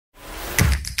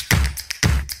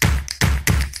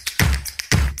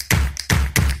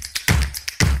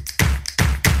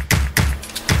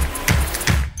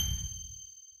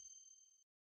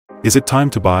Is it time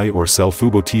to buy or sell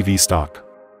fuboTV stock?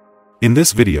 In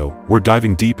this video, we're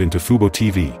diving deep into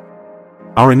fuboTV.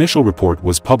 Our initial report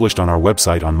was published on our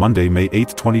website on Monday, May 8,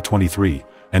 2023,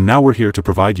 and now we're here to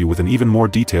provide you with an even more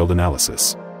detailed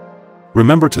analysis.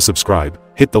 Remember to subscribe,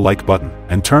 hit the like button,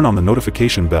 and turn on the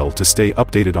notification bell to stay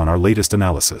updated on our latest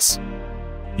analysis.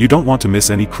 You don't want to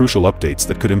miss any crucial updates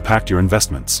that could impact your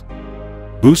investments.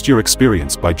 Boost your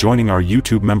experience by joining our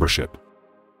YouTube membership.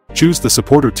 Choose the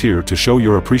supporter tier to show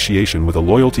your appreciation with a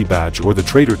loyalty badge, or the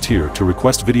trader tier to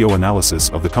request video analysis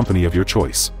of the company of your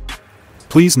choice.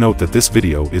 Please note that this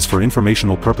video is for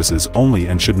informational purposes only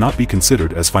and should not be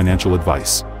considered as financial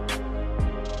advice.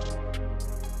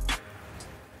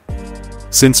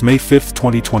 Since May 5,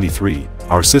 2023,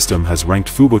 our system has ranked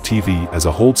fuboTV as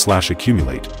a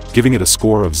hold/accumulate, giving it a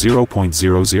score of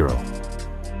 0.00.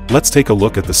 Let's take a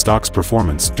look at the stock's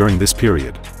performance during this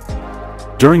period.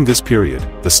 During this period,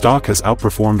 the stock has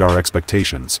outperformed our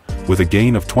expectations, with a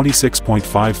gain of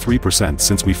 26.53%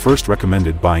 since we first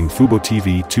recommended buying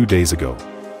fuboTV 2 days ago.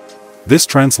 This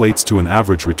translates to an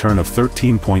average return of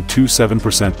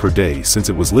 13.27% per day since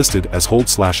it was listed as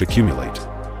hold/accumulate.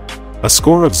 A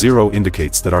score of 0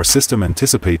 indicates that our system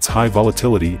anticipates high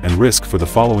volatility and risk for the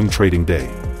following trading day.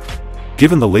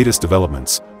 Given the latest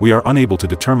developments, we are unable to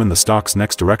determine the stock's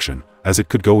next direction, as it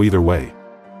could go either way.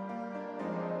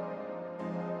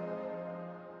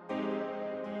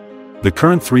 The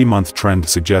current 3-month trend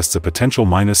suggests a potential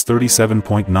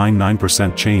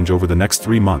 -37.99% change over the next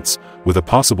 3 months, with a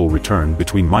possible return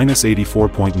between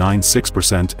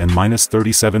 -84.96% and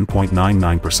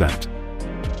 -37.99%.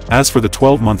 As for the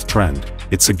 12-month trend,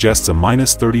 it suggests a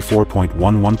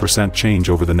 -34.11% change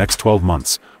over the next 12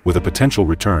 months, with a potential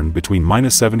return between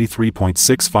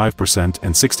 -73.65%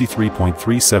 and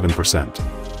 63.37%.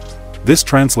 This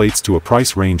translates to a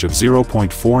price range of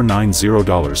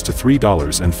 $0.490 to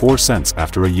 $3.04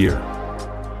 after a year.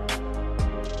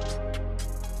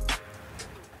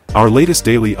 Our latest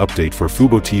daily update for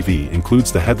fuboTV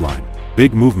includes the headline,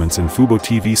 "Big movements in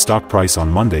fuboTV stock price on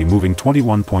Monday, moving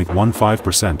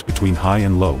 21.15% between high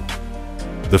and low."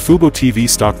 The fuboTV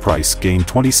stock price gained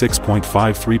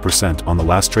 26.53% on the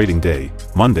last trading day,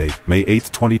 Monday, May 8,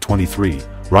 2023,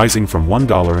 rising from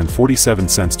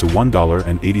 $1.47 to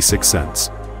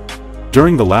 $1.86.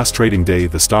 During the last trading day,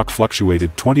 the stock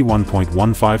fluctuated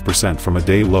 21.15% from a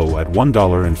day low at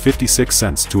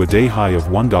 $1.56 to a day high of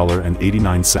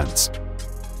 $1.89.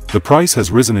 The price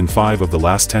has risen in 5 of the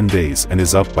last 10 days and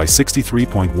is up by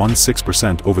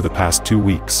 63.16% over the past 2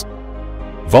 weeks.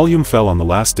 Volume fell on the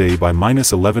last day by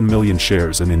 -11 million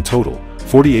shares, and in total,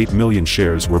 48 million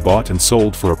shares were bought and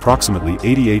sold for approximately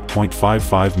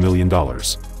 $88.55 million.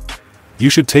 You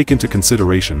should take into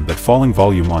consideration that falling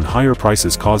volume on higher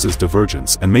prices causes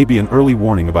divergence and may be an early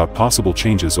warning about possible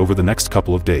changes over the next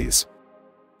couple of days.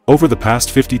 Over the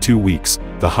past 52 weeks,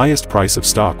 the highest price of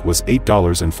stock was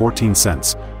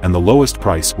 $8.14, and the lowest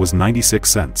price was 96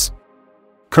 cents.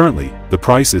 Currently, the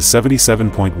price is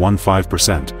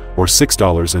 77.15%, or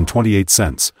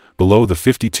 $6.28, below the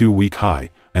 52-week high,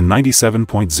 and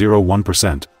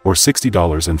 97.01%, or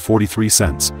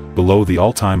 $60.43, below the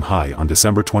all-time high on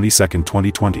December 22,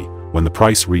 2020, when the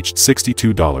price reached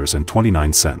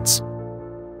 $62.29.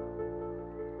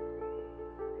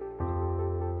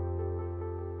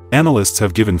 Analysts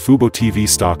have given fuboTV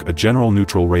stock a general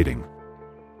neutral rating.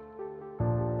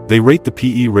 They rate the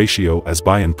PE ratio as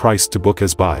buy and price to book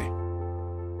as buy.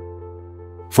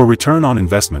 For return on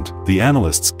investment, the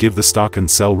analysts give the stock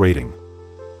and sell rating.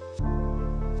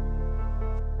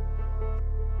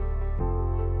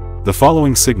 The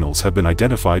following signals have been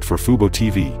identified for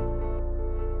fuboTV.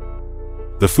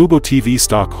 The fuboTV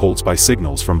stock holds buy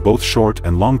signals from both short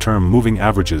and long-term moving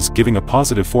averages, giving a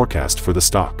positive forecast for the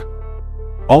stock.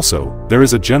 Also, there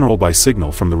is a general buy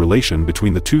signal from the relation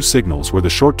between the two signals, where the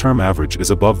short-term average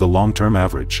is above the long-term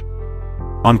average.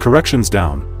 On corrections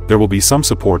down, there will be some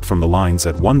support from the lines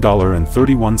at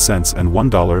 $1.31 and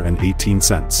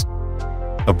 $1.18.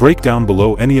 A breakdown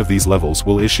below any of these levels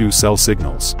will issue sell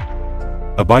signals.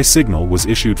 A buy signal was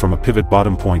issued from a pivot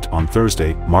bottom point on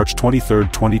Thursday, March 23,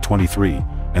 2023,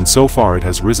 and so far it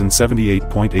has risen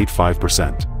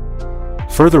 78.85%.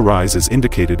 Further rise is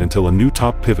indicated until a new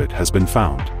top pivot has been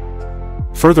found.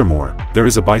 Furthermore, there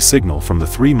is a buy signal from the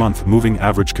 3-month moving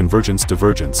average convergence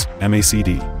divergence,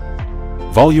 MACD.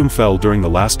 Volume fell during the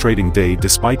last trading day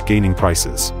despite gaining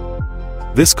prices.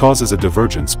 This causes a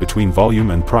divergence between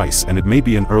volume and price, and it may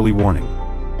be an early warning.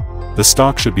 The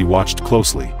stock should be watched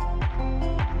closely.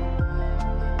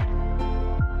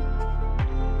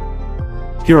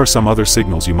 Here are some other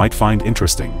signals you might find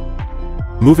interesting.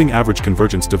 Moving average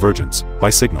convergence divergence,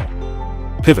 buy signal.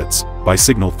 Pivots, buy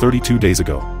signal 32 days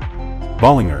ago.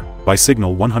 Bollinger, buy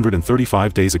signal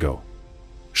 135 days ago.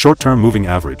 Short-term moving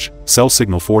average, sell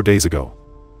signal 4 days ago.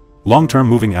 Long-term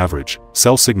moving average,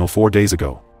 sell signal 4 days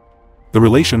ago. The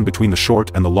relation between the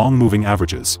short and the long moving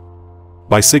averages.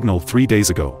 Buy signal 3 days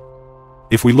ago.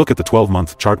 If we look at the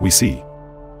 12-month chart, we see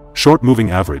short moving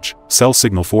average, sell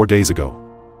signal 4 days ago.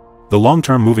 The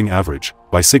long-term moving average,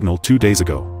 buy signal 2 days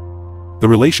ago. The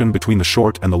relation between the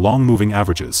short and the long moving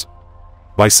averages.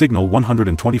 Buy signal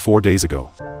 124 days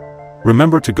ago.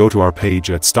 Remember to go to our page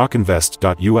at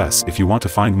StockInvest.us if you want to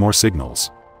find more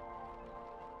signals.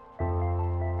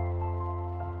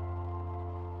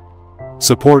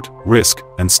 Support, risk,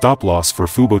 and stop loss for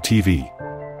FUBO-TV.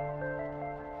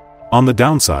 On the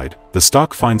downside, the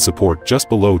stock finds support just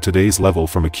below today's level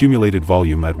from accumulated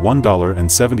volume at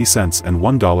 $1.70 and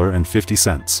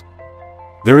 $1.50.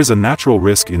 There is a natural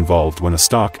risk involved when a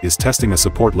stock is testing a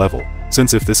support level,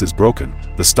 since if this is broken,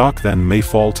 the stock then may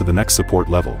fall to the next support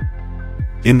level.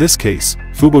 In this case,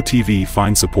 FUBO-TV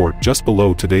finds support just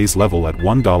below today's level at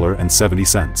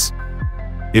 $1.70.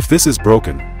 If this is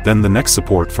broken, then the next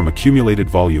support from accumulated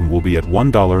volume will be at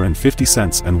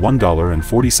 $1.50 and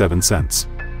 $1.47.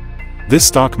 This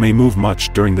stock may move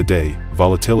much during the day,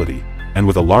 volatility, and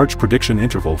with a large prediction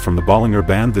interval from the Bollinger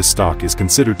Band, this stock is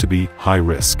considered to be high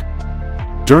risk.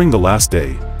 During the last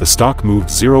day, the stock moved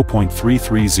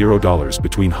 $0.330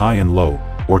 between high and low,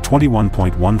 or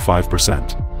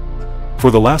 21.15%. For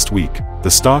the last week,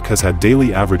 the stock has had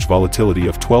daily average volatility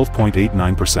of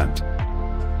 12.89%.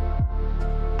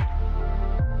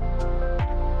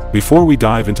 Before we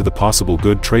dive into the possible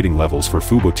good trading levels for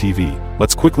FUBO-TV,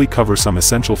 let's quickly cover some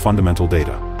essential fundamental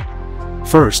data.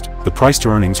 First, the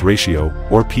price-to-earnings ratio,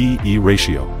 or P/E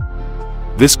ratio.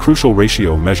 This crucial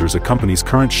ratio measures a company's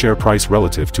current share price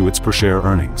relative to its per-share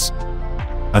earnings.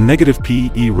 A negative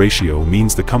P/E ratio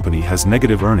means the company has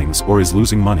negative earnings or is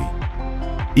losing money.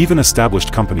 Even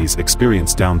established companies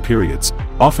experience down periods,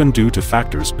 often due to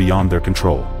factors beyond their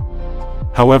control.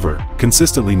 However,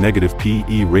 consistently negative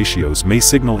P/E ratios may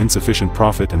signal insufficient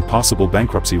profit and possible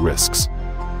bankruptcy risks.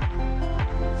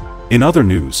 In other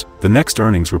news, the next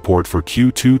earnings report for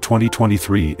Q2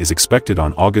 2023 is expected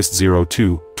on August 2,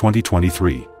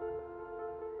 2023.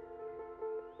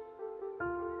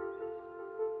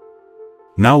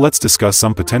 Now let's discuss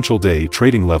some potential day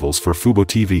trading levels for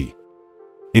FUBO-TV.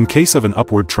 In case of an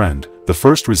upward trend, the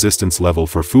first resistance level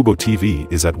for FUBO-TV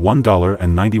is at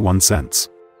 $1.91.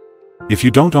 If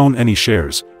you don't own any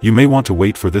shares, you may want to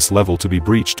wait for this level to be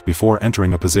breached before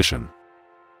entering a position.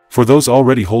 For those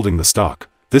already holding the stock,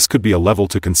 this could be a level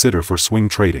to consider for swing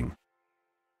trading.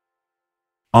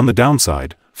 On the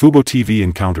downside, FUBO-TV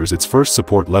encounters its first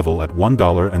support level at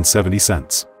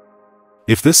 $1.70.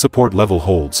 If this support level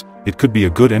holds, it could be a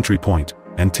good entry point,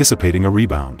 anticipating a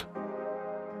rebound.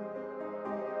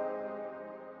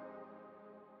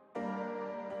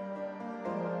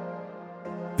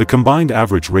 The combined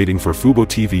average rating for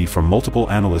FUBO-TV from multiple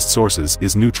analyst sources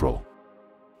is neutral.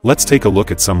 Let's take a look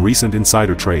at some recent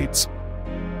insider trades.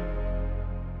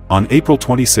 On April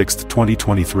 26,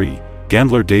 2023,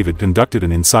 gambler David conducted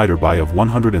an insider buy of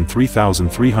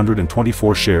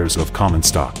 103,324 shares of common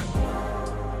stock.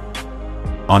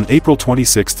 On April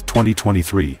 26,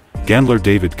 2023, gambler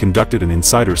David conducted an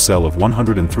insider sell of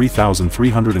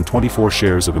 103,324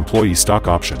 shares of employee stock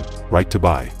option, right to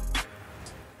buy.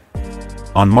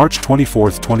 On March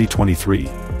 24, 2023,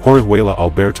 Jorge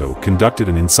Alberto conducted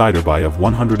an insider buy of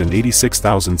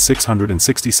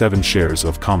 186,667 shares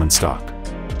of common stock.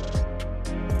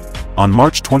 On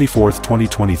March 24,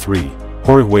 2023,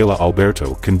 Jorge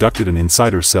Alberto conducted an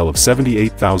insider sell of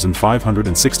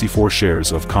 78,564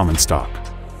 shares of common stock.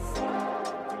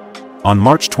 On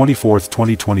March 24,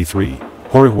 2023,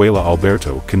 Jorge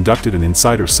Alberto conducted an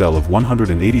insider sell of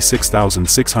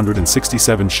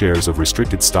 186,667 shares of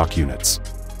restricted stock units.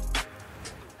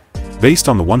 Based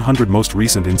on the 100 most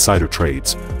recent insider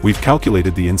trades, we've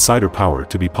calculated the insider power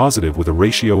to be positive with a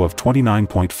ratio of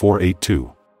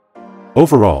 29.482.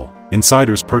 Overall,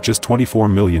 insiders purchased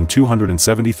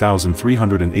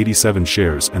 24,270,387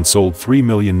 shares and sold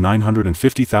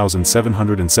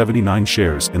 3,950,779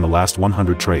 shares in the last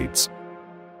 100 trades.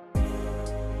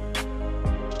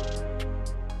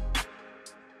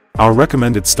 Our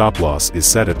recommended stop loss is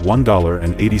set at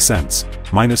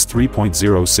 $1.80, minus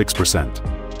 3.06%.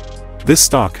 This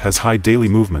stock has high daily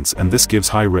movements and this gives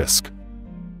high risk.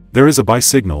 There is a buy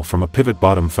signal from a pivot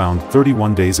bottom found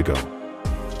 31 days ago.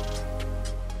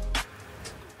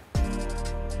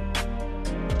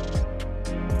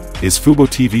 Is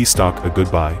FUBO-TV stock a good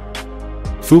buy?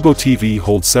 FUBO-TV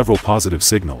holds several positive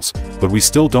signals, but we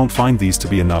still don't find these to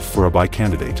be enough for a buy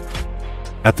candidate.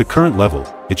 At the current level,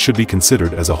 it should be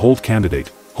considered as a hold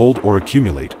candidate, hold or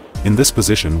accumulate, in this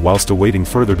position whilst awaiting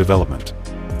further development.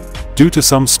 Due to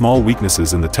some small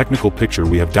weaknesses in the technical picture,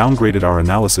 we have downgraded our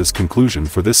analysis conclusion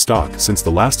for this stock since the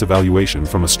last evaluation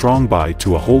from a strong buy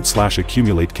to a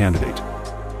hold/accumulate candidate.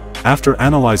 After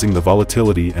analyzing the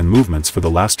volatility and movements for the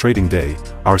last trading day,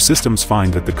 our systems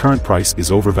find that the current price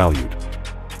is overvalued.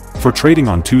 For trading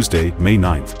on Tuesday, May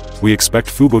 9th, we expect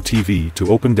fuboTV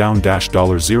to open down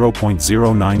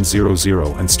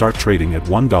 $0.0900 and start trading at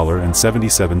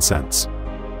 $1.77.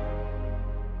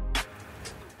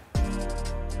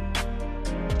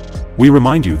 We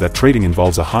remind you that trading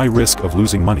involves a high risk of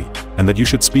losing money, and that you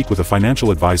should speak with a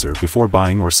financial advisor before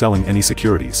buying or selling any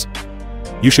securities.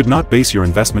 You should not base your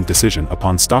investment decision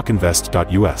upon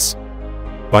StockInvest.us.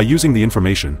 By using the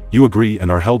information, you agree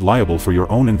and are held liable for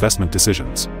your own investment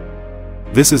decisions.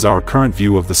 This is our current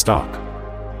view of the stock.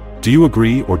 Do you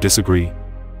agree or disagree?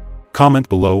 Comment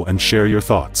below and share your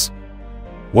thoughts.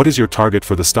 What is your target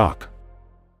for the stock?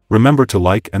 Remember to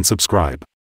like and subscribe.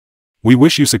 We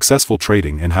wish you successful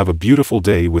trading and have a beautiful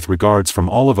day with regards from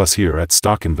all of us here at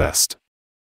StockInvest.